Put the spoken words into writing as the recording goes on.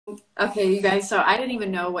Okay, you guys, so I didn't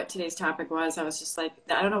even know what today's topic was. I was just like,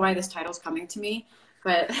 I don't know why this title's coming to me,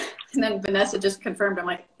 but and then Vanessa just confirmed. I'm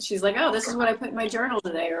like, she's like, oh, this is what I put in my journal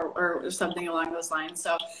today, or something along those lines.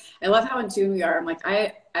 So I love how in tune we are. I'm like,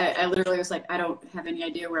 I literally was like, I don't have any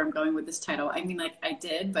idea where I'm going with this title. I mean, like I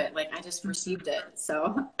did, but like I just received it.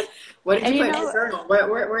 So what did And you you put in know, your journal?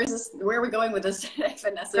 Where is this? Where are we going with this today,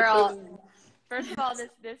 Vanessa? girl, Please. first of all,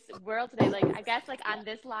 this world today, like I guess like on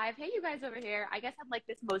this live, hey you guys over here, I guess I'm like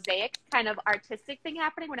this mosaic kind of artistic thing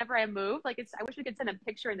happening whenever I move. Like I wish we could send a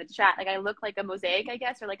picture in the chat. Like I look like a mosaic, I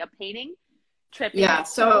guess, or like a painting. Trippy. Yeah,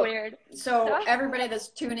 It's so weird. so So everybody that's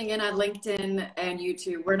tuning in on LinkedIn and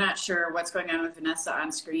YouTube, we're not sure what's going on with Vanessa on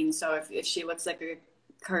screen. So if she looks like a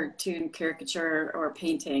cartoon caricature or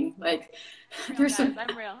painting, like I'm real, there's guys. some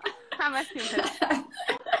I'm real. I'm a human.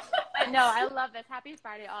 But no, I love this. Happy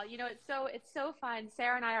Friday, all. You know, it's so fun.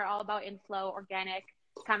 Sarah and I are all about in flow, organic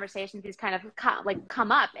conversations. These kind of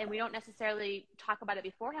come up, and we don't necessarily talk about it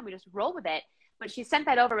beforehand. We just roll with it. But she sent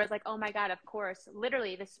that over. I was like, oh my God, of course.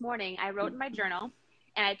 Literally this morning, I wrote in my journal,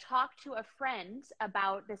 and I talked to a friend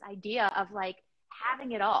about this idea of like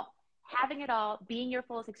having it all, being your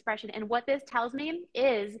fullest expression. And what this tells me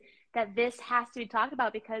is that this has to be talked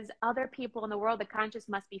about because other people in the world, the conscious,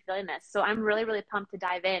 must be feeling this. So I'm really, really pumped to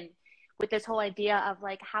dive in with this whole idea of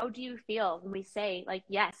like, how do you feel when we say like,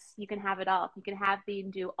 yes, you can have it all. You can have the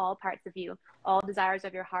and do all parts of you, all desires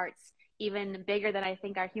of your hearts, even bigger than I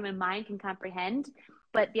think our human mind can comprehend.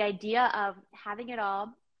 But the idea of having it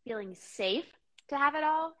all, feeling safe to have it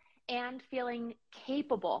all, and feeling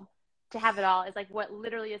capable to have it all is like what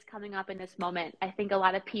literally is coming up in this moment. I think a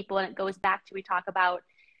lot of people, and it goes back to, we talk about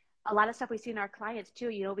a lot of stuff we see in our clients too.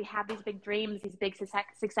 You know, we have these big dreams, these big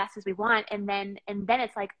successes we want, and then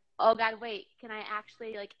it's like, oh God, wait, can I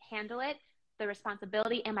actually like handle it? The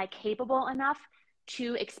responsibility, am I capable enough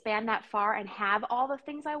to expand that far and have all the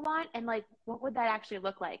things I want? And like, what would that actually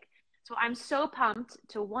look like? So I'm so pumped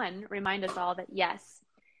to, one, remind us all that yes,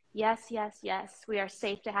 yes, yes, yes, we are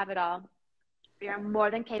safe to have it all. We are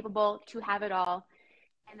more than capable to have it all.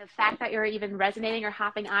 And the fact that you're even resonating or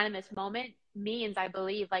hopping on in this moment means, I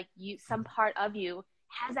believe, like you, some part of you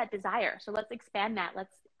has that desire. So let's expand that.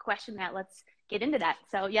 Let's question that. Let's get into that.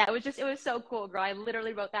 So yeah, it was so cool, girl. I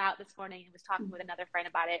literally wrote that out this morning and was talking with another friend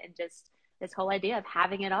about it, and just this whole idea of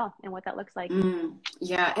having it all and what that looks like.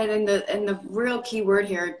 yeah, and the real key word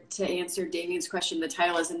here to answer Damien's question, the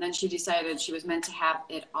title is, and then she decided she was meant to have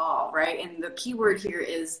it all, right? And the key word here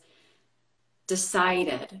is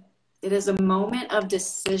decided. It is a moment of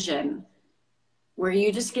decision where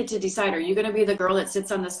you just get to decide. Are you going to be the girl that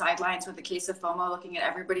sits on the sidelines with a case of FOMO, looking at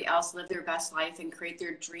everybody else live their best life and create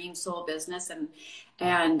their dream soul business,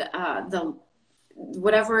 and the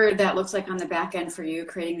whatever that looks like on the back end for you,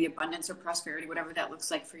 creating the abundance or prosperity, whatever that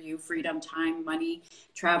looks like for you, freedom, time, money,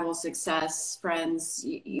 travel, success, friends,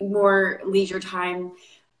 more leisure time,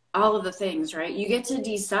 all of the things, right? You get to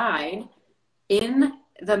decide in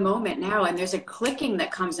the moment now, and there's a clicking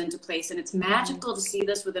that comes into place, and it's magical to see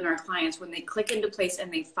this within our clients when they click into place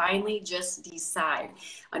and they finally just decide.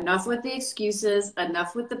 Enough with the excuses,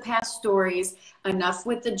 enough with the past stories, enough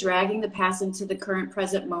with the dragging the past into the current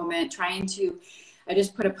present moment, trying to, I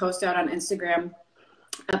just put a post out on Instagram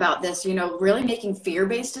about this, you know, really making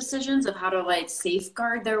fear-based decisions of how to like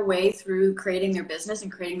safeguard their way through creating their business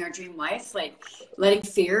and creating their dream life, like letting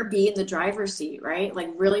fear be in the driver's seat, right?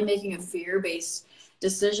 Like really making a fear-based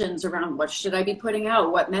decisions around what should I be putting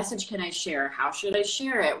out? What message can I share? How should I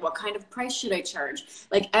share it? What kind of price should I charge?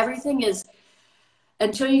 Like everything is,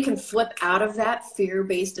 until you can flip out of that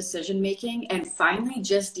fear-based decision making and finally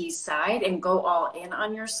just decide and go all in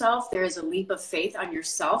on yourself, there is a leap of faith on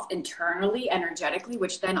yourself internally, energetically,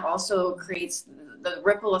 which then also creates the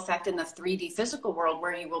ripple effect in the 3D physical world,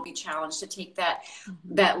 where you will be challenged to take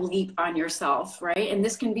that leap on yourself, right? And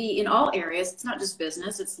this can be in all areas. It's not just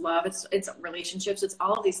business, it's love, it's relationships, it's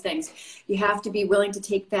all of these things. You have to be willing to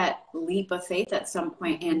take that leap of faith at some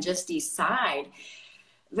point and just decide.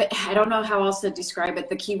 But I don't know how else to describe it.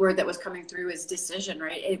 The key word that was coming through is decision,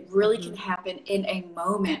 right? It really can happen in a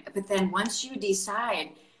moment. But then once you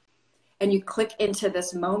decide and you click into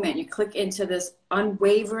this moment, you click into this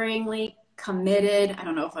unwaveringly committed, I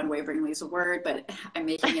don't know if unwaveringly is a word, but I'm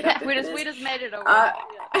making it up. We just made it a word.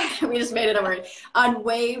 We just made it a word.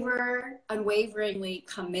 Unwaveringly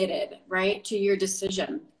committed, right, to your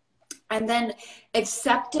decision. And then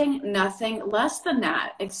accepting nothing less than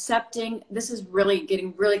that. Accepting, this is really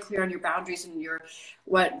getting really clear on your boundaries and your,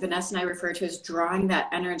 what Vanessa and I refer to as drawing that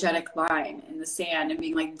energetic line in the sand and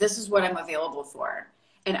being like, this is what I'm available for.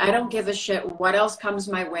 And I don't give a shit what else comes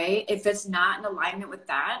my way. If it's not in alignment with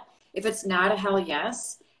that, if it's not a hell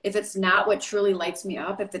yes, if it's not what truly lights me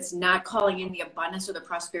up, if it's not calling in the abundance or the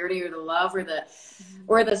prosperity or the love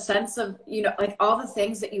or the sense of, you know, like all the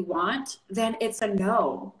things that you want, then it's a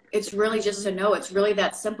no. It's really just a no. It's really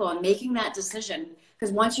that simple. And making that decision,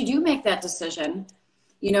 because once you do make that decision,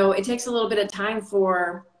 you know, it takes a little bit of time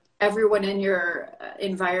for everyone in your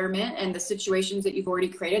environment and the situations that you've already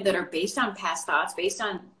created that are based on past thoughts, based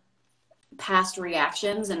on past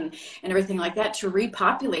reactions and everything like that, to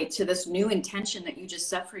repopulate to this new intention that you just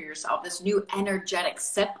set for yourself, this new energetic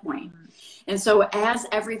set point. And so as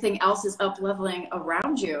everything else is up leveling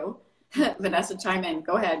around you, Vanessa, chime in.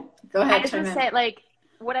 Go ahead. I just want to say, like,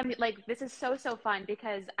 what I'm like, this is so fun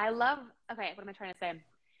because I love, okay, what am I trying to say?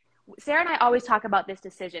 Sarah and I always talk about this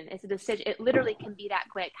decision. It's a decision. It literally can be that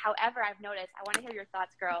quick. However, I've noticed, I want to hear your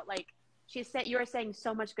thoughts, girl. Like she said, you were saying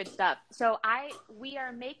so much good stuff. So we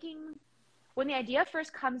are making, when the idea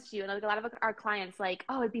first comes to you, and like a lot of our clients, like,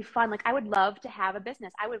 oh, it'd be fun. Like, I would love to have a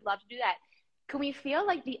business. I would love to do that. Can we feel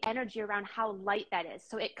like the energy around how light that is?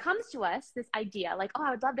 So it comes to us, this idea, like, oh,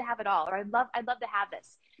 I would love to have it all, or I'd love to have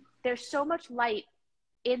this. There's so much light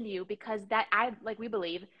in you because we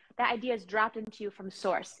believe that idea is dropped into you from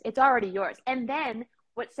source. It's already yours. And then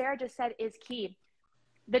what Sarah just said is key.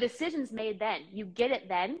 The decision's made then. You get it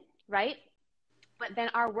then, right? But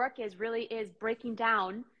then our work is breaking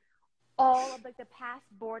down all of like the past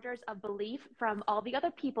borders of belief from all the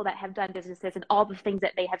other people that have done businesses and all the things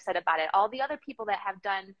that they have said about it, all the other people that have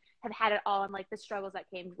had it all, and like the struggles that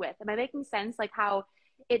came with. Am I making sense? Like how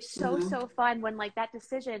it's so fun when like that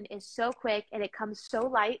decision is so quick and it comes so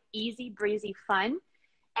light, easy, breezy, fun.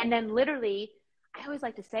 And then literally, I always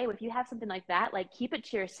like to say, if you have something like that, like keep it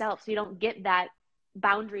to yourself so you don't get that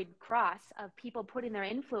boundary cross of people putting their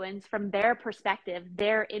influence from their perspective,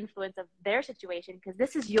 their influence of their situation, because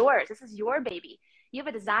this is yours. This is your baby. You have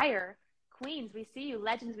a desire. Queens, we see you.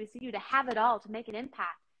 Legends, we see you, to have it all, to make an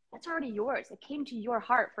impact. That's already yours. It came to your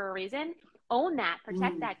heart for a reason. Own that,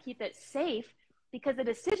 protect that, keep it safe, because the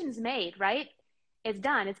decision's made, right? It's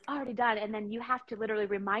done. It's already done. And then you have to literally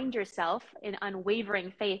remind yourself in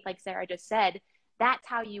unwavering faith, like Sarah just said, that's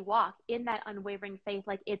how you walk in that unwavering faith,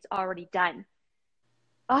 like it's already done.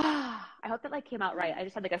 I hope that like came out right. I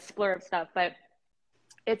just had like a splur of stuff, but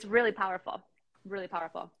it's really powerful, really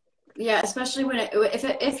powerful. Yeah, especially when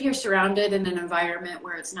if you're surrounded in an environment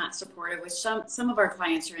where it's not supportive, which some of our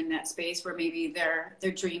clients are in that space where maybe their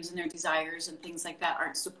dreams and their desires and things like that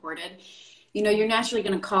aren't supported. You know, you're naturally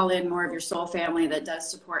going to call in more of your soul family that does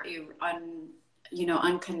support you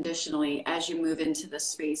unconditionally as you move into this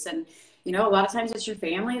space. And, you know, a lot of times it's your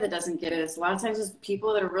family that doesn't get it. It's a lot of times it's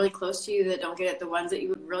people that are really close to you that don't get it. The ones that you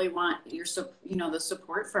would really want the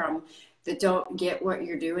support from, that don't get what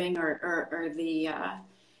you're doing or the,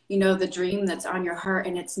 the dream that's on your heart,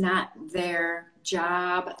 and it's not their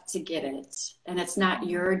job to get it. And it's not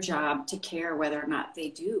your job to care whether or not they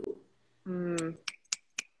do.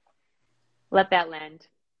 Let that land.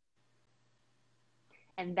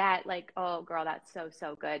 And that, like, oh girl, that's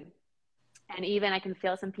so good. And even I can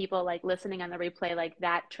feel some people like listening on the replay, like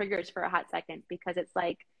that triggers for a hot second, because it's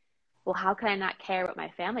like, well, how can I not care what my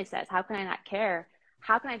family says? How can I not care?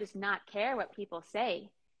 How can I just not care what people say?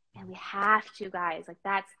 And we have to, guys, like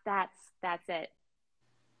that's it.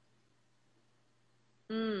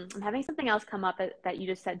 I'm having something else come up that you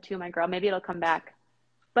just said too, my girl. Maybe it'll come back.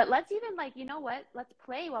 But let's even, like, you know what? Let's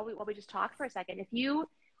play while we just talk for a second. If you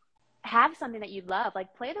have something that you love,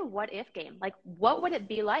 like play the what if game. Like, what would it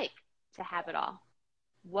be like to have it all?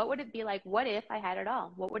 What would it be like? What if I had it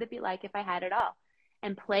all? What would it be like if I had it all?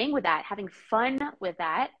 And playing with that, having fun with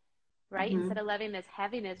that, right? Instead of letting this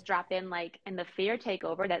heaviness drop in, like, and the fear take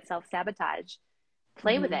over, that self-sabotage,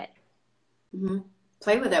 play with it.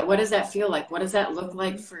 Play with it. What does that feel like? What does that look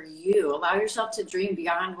like for you? Allow yourself to dream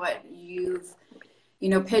beyond what you've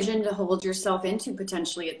pigeonholed yourself into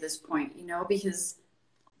potentially at this point, because,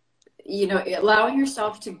 allowing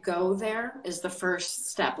yourself to go there is the first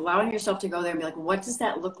step. Allowing yourself to go there and be like, what does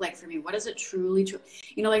that look like for me? What is it truly,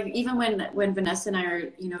 like even when Vanessa and I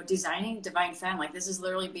are, designing Divine Femme, like this is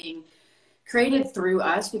literally being created through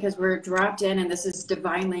us because we're dropped in and this is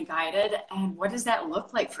divinely guided. And what does that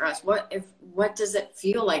look like for us? What does it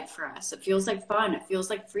feel like for us? It feels like fun. It feels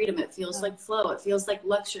like freedom. It feels like flow. It feels like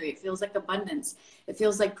luxury. It feels like abundance. It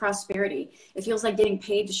feels like prosperity. It feels like getting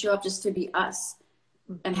paid to show up just to be us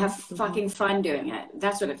and have fucking fun doing it.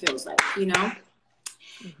 That's what it feels like,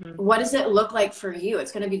 What does it look like for you?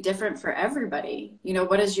 It's going to be different for everybody.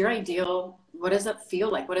 What is your ideal? What does it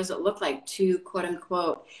feel like? What does it look like to, quote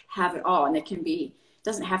unquote, have it all? And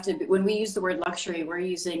doesn't have to be, when we use the word luxury, we're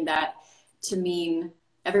using that to mean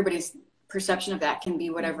everybody's perception of that can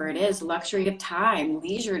be whatever it is. Luxury of time,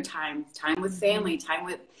 leisure time, time with family, time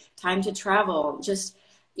with, time to travel. Just,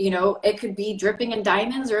 you know, it could be dripping in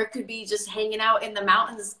diamonds, or it could be just hanging out in the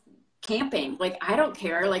mountains camping. Like, I don't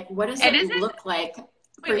care. Like, what does it look like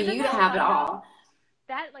for you to have it all?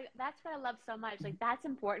 That, like, that's what I love so much. Like, that's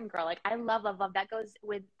important, girl. Like, I love, love, love. That goes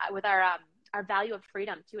with our value of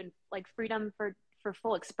freedom too, and like freedom for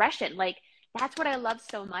full expression. Like, that's what I love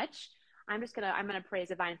so much. I'm gonna praise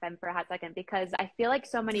Divine Femme for a hot second, because I feel like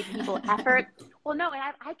so many people effort. Well, no, and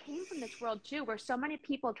I came from this world too, where so many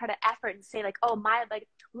people try to effort and say like, oh, my, like,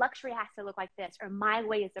 luxury has to look like this, or my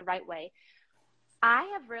way is the right way. I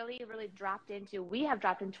have really, really we have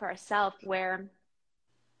dropped into ourselves where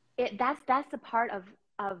that's the part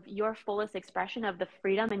of your fullest expression of the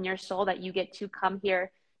freedom in your soul that you get to come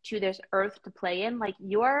here to this earth to play in. Like,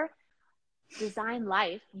 your design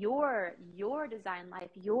life, your design life,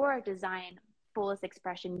 your design fullest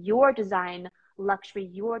expression, your design luxury,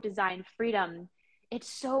 your design freedom.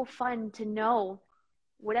 It's so fun to know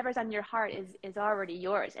whatever's on your heart is already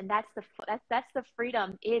yours. And that's the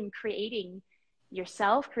freedom in creating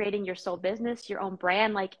yourself, creating your soul business, your own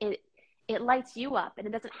brand. Like, it lights you up, and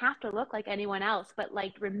it doesn't have to look like anyone else, but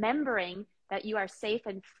like remembering that you are safe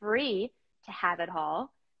and free to have it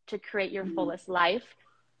all, to create your fullest life.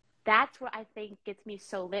 That's what I think gets me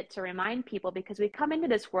so lit, to remind people, because we come into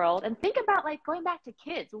this world and think about, like, going back to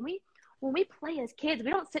kids. When we play as kids,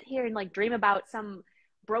 we don't sit here and like dream about some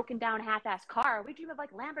broken down half-ass car. We dream of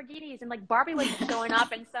like Lamborghinis and like Barbie ladies showing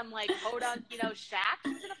up in some like podunk, you know, shack.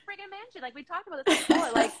 She's in a friggin' mansion. Like, we talked about this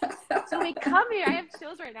before. Like, so we come here, I have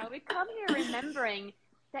chills right now. We come here remembering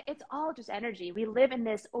that it's all just energy. We live in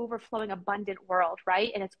this overflowing, abundant world,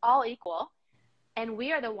 right? And it's all equal. And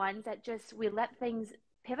we are the ones that we let things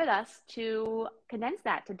pivot us to condense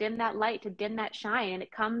that, to dim that light, to dim that shine. And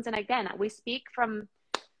it comes, and again, we speak from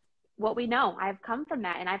what we know. I've come from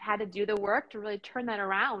that, and I've had to do the work to really turn that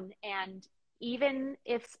around. And even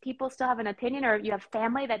if people still have an opinion, or you have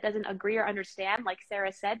family that doesn't agree or understand, like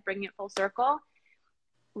Sarah said, bringing it full circle,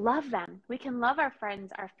 love them. We can love our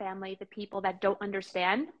friends, our family, the people that don't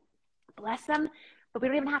understand, bless them. But we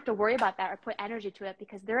don't even have to worry about that or put energy to it,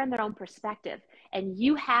 because they're in their own perspective. And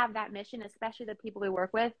you have that mission, especially the people we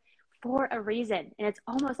work with, for a reason. And it's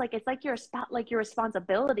almost like, it's like your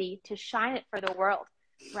responsibility to shine it for the world,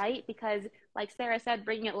 right? Because like Sarah said,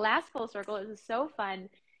 bringing it last full circle, it was so fun.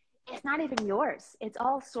 It's not even yours. It's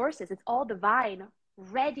all sources. It's all divine,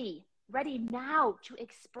 ready now to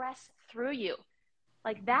express through you.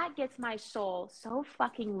 Like, that gets my soul so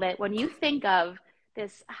fucking lit when you think of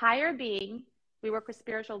this higher being. We work with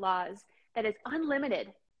spiritual laws that is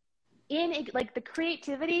unlimited. Like, the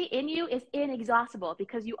creativity in you is inexhaustible,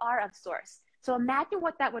 because you are of source. So imagine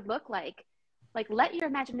what that would look like. Like, let your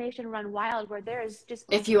imagination run wild, where there is just,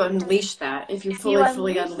 if you unleash that, if you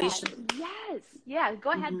fully unleash it. Yes. Yeah.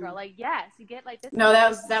 Go ahead, girl. Like, yes, you get like this. No, that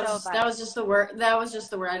was just the word. That was just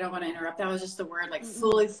the word. I don't want to interrupt. That was just the word, like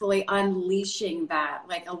fully unleashing that,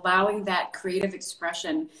 like allowing that creative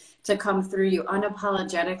expression to come through you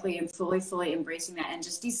unapologetically, and fully embracing that, and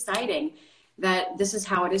just deciding that this is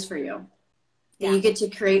how it is for you. Yeah. You get to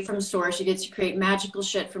create from source. You get to create magical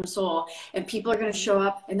shit from soul, and people are going to show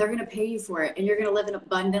up, and they're going to pay you for it. And you're going to live an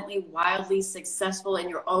abundantly, wildly successful in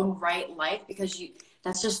your own right life, because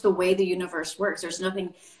that's just the way the universe works. There's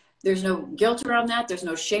no guilt around that. There's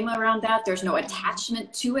no shame around that. There's no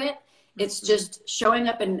attachment to it. It's just showing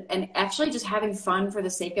up and actually just having fun for the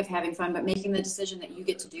sake of having fun, but making the decision that you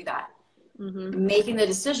get to do that. Making the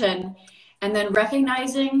decision, and then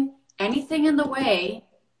recognizing anything in the way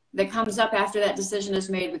that comes up after that decision is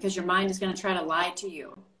made, because your mind is going to try to lie to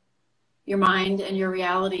you. Your mind and your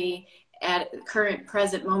reality at current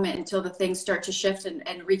present moment, until the things start to shift and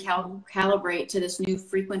recalibrate to this new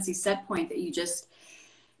frequency set point that you just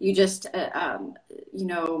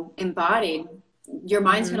embodied. Your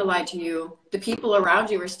mind's going to lie to you. The people around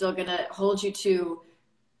you are still going to hold you to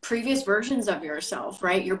previous versions of yourself,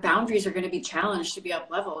 right? Your boundaries are going to be challenged to be up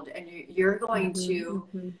leveled, and you're going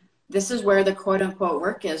to, this is where the quote unquote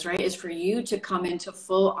work is, right? Is for you to come into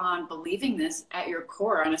full on believing this at your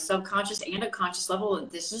core on a subconscious and a conscious level.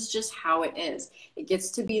 This is just how it is. It gets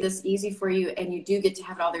to be this easy for you, and you do get to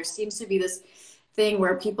have it all. There seems to be this thing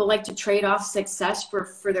where people like to trade off success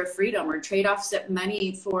for their freedom, or trade off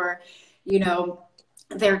money for,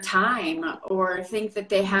 their time, or think that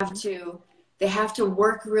they have to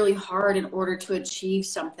work really hard in order to achieve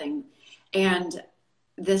something. And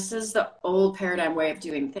this is the old paradigm way of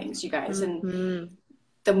doing things, you guys. And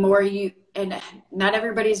the more and not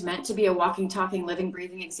everybody's meant to be a walking, talking, living,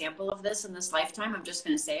 breathing example of this in this lifetime. I'm just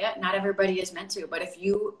going to say it. Not everybody is meant to, but if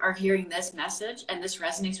you are hearing this message and this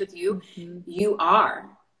resonates with you, you are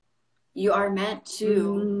meant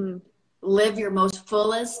to live your most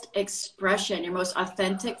fullest expression, your most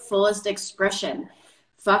authentic, fullest expression.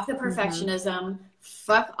 Fuck the perfectionism,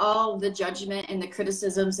 fuck all the judgment and the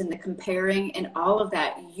criticisms and the comparing and all of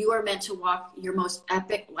that. You are meant to walk your most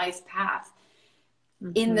epic life path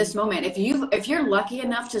in this moment. If you're lucky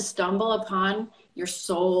enough to stumble upon your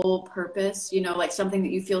soul purpose, you know, like something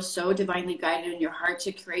that you feel so divinely guided in your heart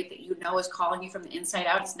to create that you know is calling you from the inside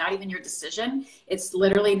out, it's not even your decision. It's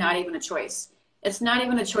literally not even a choice. It's not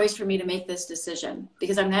even a choice for me to make this decision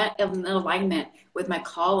because I'm not in alignment with my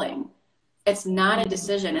calling. It's not a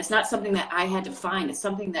decision. It's not something that I had to find. It's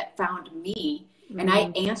something that found me, and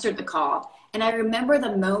I answered the call. And I remember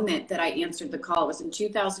the moment that I answered the call. It was in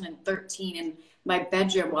 2013 in my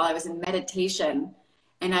bedroom while I was in meditation,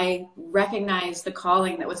 and I recognized the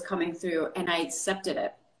calling that was coming through, and I accepted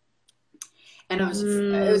it. And it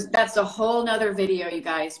was that's a whole nother video, you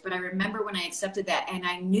guys. But I remember when I accepted that, and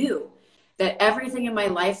I knew that everything in my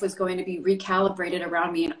life was going to be recalibrated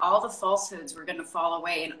around me, and all the falsehoods were going to fall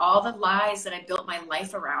away, and all the lies that I built my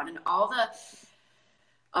life around, and all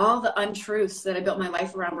the untruths that I built my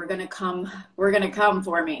life around were going to come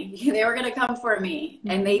for me. They were going to come for me,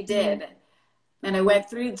 and they did. And I went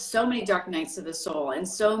through so many dark nights of the soul and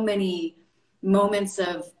so many moments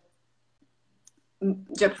of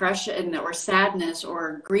depression or sadness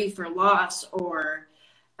or grief or loss or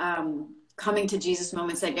coming to Jesus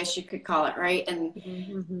moments, I guess you could call it, right?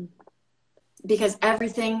 And because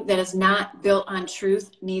everything that is not built on truth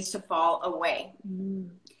needs to fall away.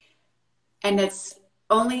 And it's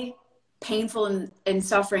only painful and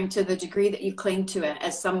suffering to the degree that you cling to it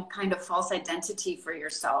as some kind of false identity for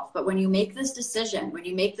yourself. But when you make this decision, when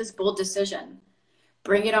you make this bold decision,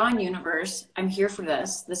 bring it on, universe. I'm here for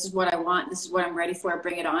this. This is what I want. This is what I'm ready for.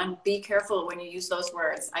 Bring it on. Be careful when you use those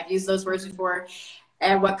words. I've used those words before.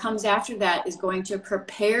 And what comes after that is going to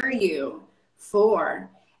prepare you for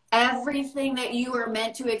everything that you are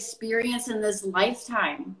meant to experience in this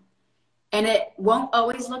lifetime. And it won't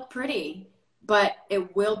always look pretty, but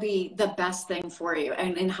it will be the best thing for you.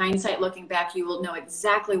 And in hindsight, looking back, you will know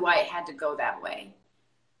exactly why it had to go that way.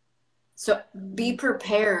 So be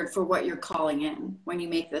prepared for what you're calling in when you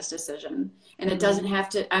make this decision. And it doesn't have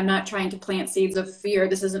to, I'm not trying to plant seeds of fear.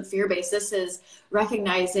 This isn't fear-based. This is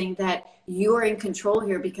recognizing that you are in control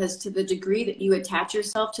here, because to the degree that you attach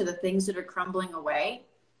yourself to the things that are crumbling away,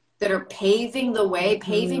 that are paving the way,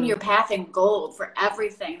 paving your path in gold for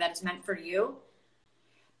everything that is meant for you,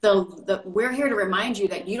 we're here to remind you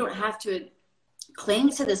that you don't have to cling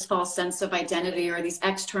to this false sense of identity or these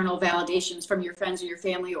external validations from your friends or your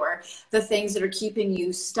family or the things that are keeping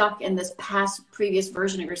you stuck in this past previous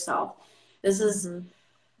version of yourself. This is,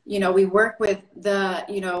 you know, we work with the,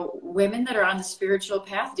 you know, women that are on the spiritual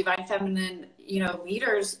path, divine feminine, you know,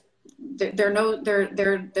 leaders. They're no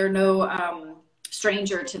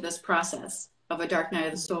stranger to this process of a dark night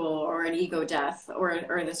of the soul or an ego death or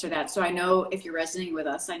this or that. So I know if you're resonating with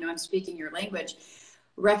us, I know I'm speaking your language.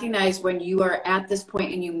 Recognize when you are at this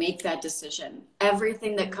point and you make that decision,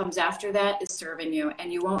 everything that comes after that is serving you,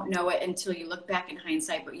 and you won't know it until you look back in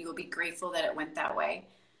hindsight, but you will be grateful that it went that way,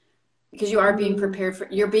 because you are being prepared for,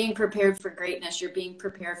 you're being prepared for greatness. You're being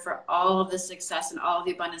prepared for all of the success and all of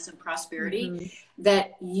the abundance and prosperity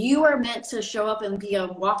that you are meant to show up and be a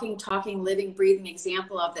walking, talking, living, breathing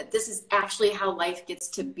example of, that this is actually how life gets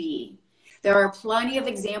to be. There are plenty of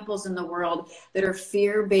examples in the world that are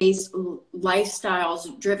fear-based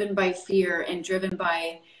lifestyles driven by fear and driven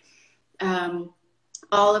by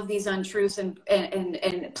all of these untruths,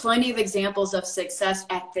 and plenty of examples of success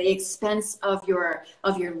at the expense of your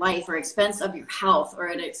life, or expense of your health, or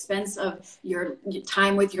at the expense of your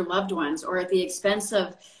time with your loved ones, or at the expense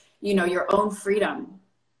of, you know, your own freedom.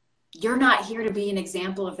 You're not here to be an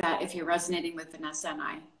example of that if you're resonating with Vanessa and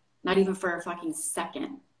I. Not even for a fucking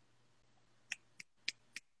second.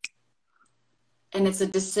 And it's a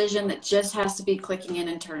decision that just has to be clicking in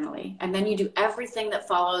internally. And then you do everything that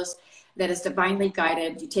follows that is divinely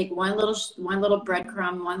guided. You take one little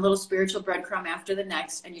breadcrumb, one little spiritual breadcrumb after the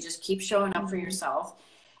next, and you just keep showing up for yourself.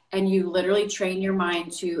 And you literally train your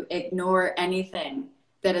mind to ignore anything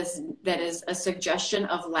that is a suggestion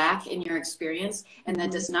of lack in your experience and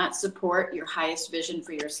that does not support your highest vision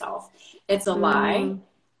for yourself. It's a lie.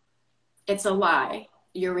 It's a lie.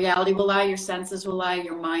 Your reality will lie, your senses will lie,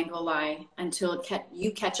 your mind will lie until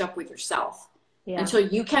you catch up with yourself. Yeah. Until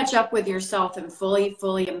you catch up with yourself and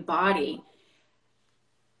fully embody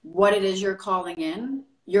what it is you're calling in,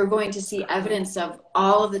 you're going to see evidence of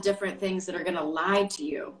all of the different things that are going to lie to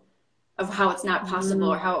you, of how it's not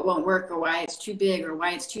possible or how it won't work or why it's too big or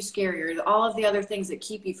why it's too scary, or all of the other things that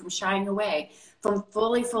keep you from shying away from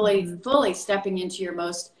fully stepping into your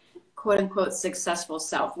most quote unquote successful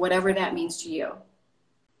self, whatever that means to you?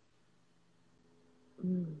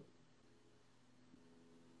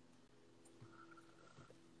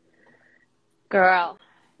 Girl,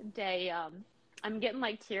 I'm getting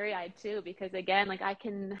like teary-eyed too, because again, like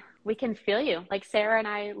we can feel you. Like Sarah and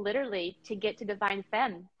I literally, to get to Divine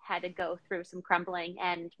Femme, had to go through some crumbling.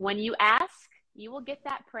 And when you ask, you will get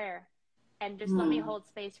that prayer. And just let me hold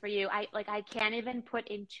space for you. I can't even put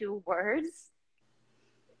into words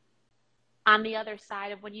on the other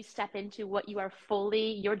side of when you step into what you are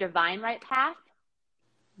fully your divine right path.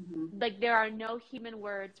 Like there are no human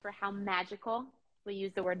words for how magical, we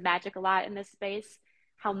use the word magic a lot in this space,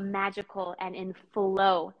 how magical and in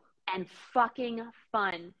flow and fucking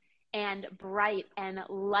fun and bright and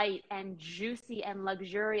light and juicy and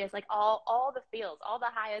luxurious, like all the feels, all the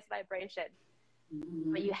highest vibration.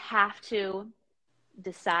 But you have to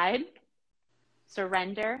decide,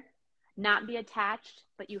 surrender, not be attached,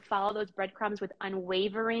 but you follow those breadcrumbs with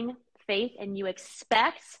unwavering faith, and you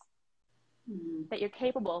expect that you're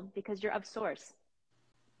capable because you're of source.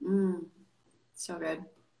 So good.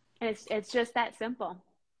 And it's just that simple.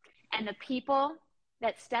 And the people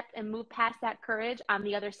that step and move past that courage on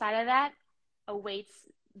the other side of that awaits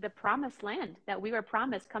the promised land that we were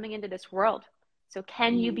promised coming into this world. So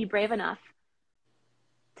can you be brave enough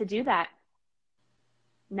to do that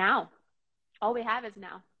now? All we have is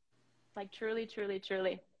now. Like truly, truly,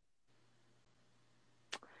 truly.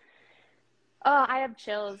 Oh, I have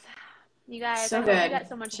chills. You guys, so I good. hope you got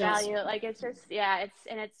so much Chills. value. Like it's just, yeah,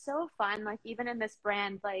 it's so fun. Like even in this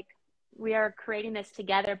brand, like we are creating this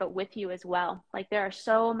together, but with you as well. Like there are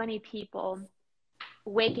so many people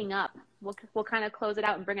waking up. We'll kind of close it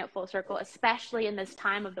out and bring it full circle, especially in this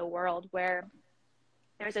time of the world where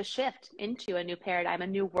there's a shift into a new paradigm, a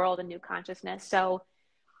new world, a new consciousness. So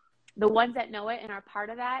the ones that know it and are part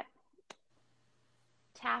of that,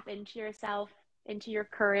 tap into yourself, into your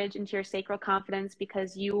courage, into your sacral confidence,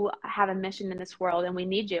 because you have a mission in this world and we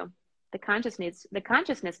need you. The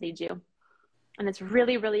consciousness needs you. And it's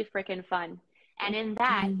really, really freaking fun. And in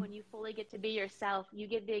that, when you fully get to be yourself, you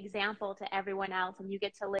give the example to everyone else, and you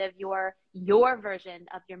get to live your version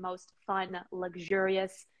of your most fun,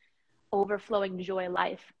 luxurious, overflowing joy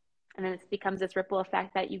life. And then it becomes this ripple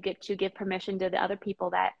effect that you get to give permission to the other people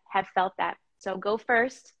that have felt that. So go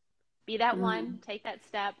first, be that one, take that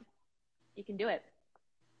step. You can do it.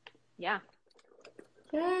 Yeah.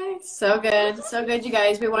 Okay. So good. So good, you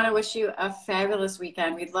guys. We want to wish you a fabulous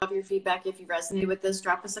weekend. We'd love your feedback. If you resonated with this,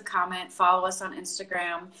 drop us a comment, follow us on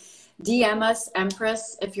Instagram, DM us,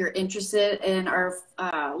 Empress, if you're interested in our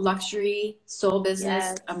luxury soul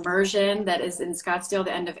business immersion that is in Scottsdale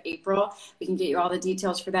the end of April. We can get you all the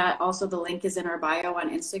details for that. Also, the link is in our bio on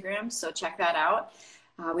Instagram, so check that out.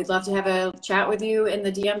 We'd love to have a chat with you in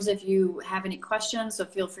the DMs if you have any questions, so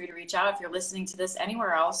feel free to reach out. If you're listening to this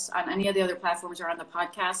anywhere else, on any of the other platforms or on the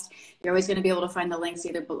podcast, you're always going to be able to find the links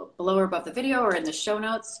either below or above the video or in the show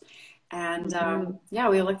notes. And yeah,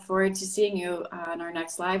 we look forward to seeing you on our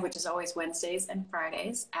next live, which is always Wednesdays and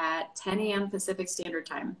Fridays at 10 a.m. Pacific Standard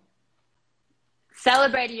Time.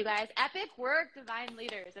 Celebrating you guys. Epic work, divine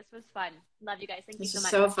leaders. This was fun. Love you guys. Thank you so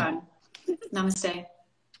much. This was so fun. Namaste.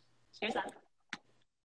 Cheers up.